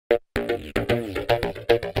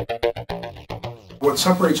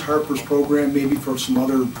separates Harper's program maybe from some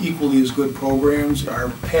other equally as good programs, our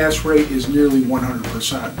pass rate is nearly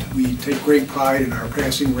 100%. We take great pride in our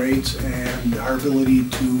passing rates and our ability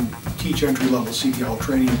to teach entry-level CDL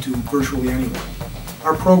training to virtually anyone.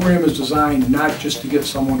 Our program is designed not just to get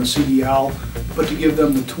someone a CDL, but to give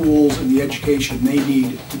them the tools and the education they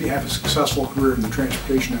need to have a successful career in the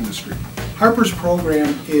transportation industry. Harper's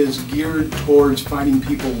program is geared towards finding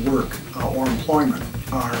people work or employment.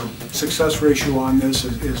 Our success ratio on this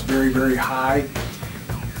is very, very high.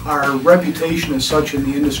 Our reputation is such in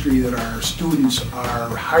the industry that our students are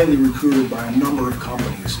highly recruited by a number of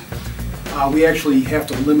companies. We actually have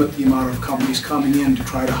to limit the amount of companies coming in to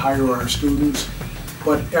try to hire our students.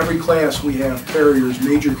 But every class we have carriers,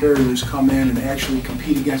 major carriers come in and actually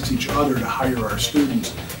compete against each other to hire our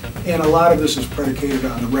students. And a lot of this is predicated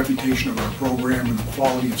on the reputation of our program and the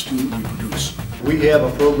quality of student we produce. We have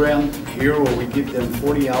a program here where we give them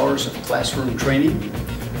 40 hours of classroom training.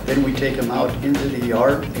 Then we take them out into the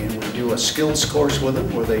yard and we do a skills course with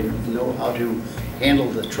them where they know how to handle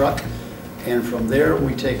the truck. And from there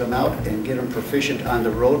we take them out and get them proficient on the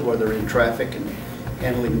road, whether in traffic and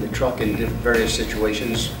handling the truck in various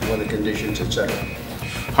situations, weather conditions, etc.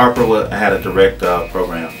 Harper had a direct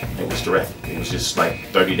program. It was direct. It was just like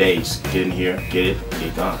 30 days. Get in here, get it,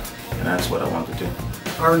 get gone. And that's what I wanted to do.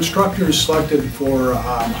 Our instructors selected for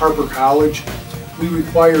Harper College, we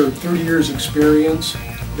require 30 years experience.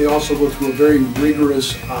 They also go through a very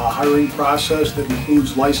rigorous hiring process that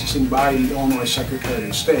includes licensing by the Illinois Secretary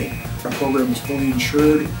of State. Our program is fully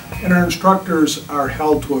insured and our instructors are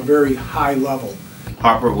held to a very high level.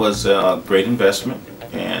 Harper was a great investment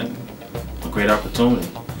and a great opportunity.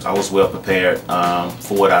 I was well prepared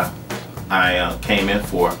for what I came in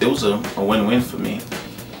for. It was a win-win for me.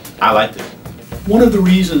 I liked it. One of the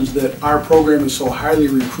reasons that our program is so highly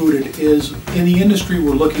recruited is in the industry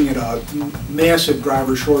we're looking at a massive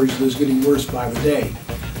driver shortage that is getting worse by the day.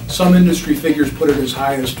 Some industry figures put it as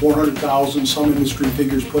high as 400,000, some industry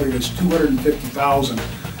figures put it as 250,000.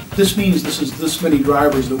 This means this many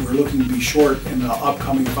drivers that we're looking to be short in the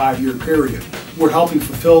upcoming 5-year period. We're helping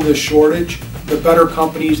fulfill this shortage. The better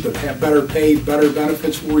companies that have better pay, better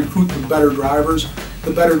benefits will recruit the better drivers.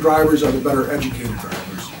 The better drivers are the better educated drivers.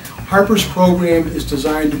 Harper's program is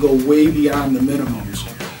designed to go way beyond the minimums,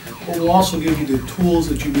 but will also give you the tools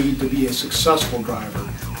that you need to be a successful driver.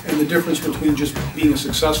 And the difference between just being a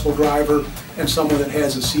successful driver and someone that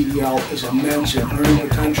has a CDL is immense in earning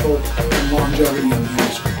potential and longevity in the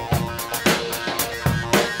industry.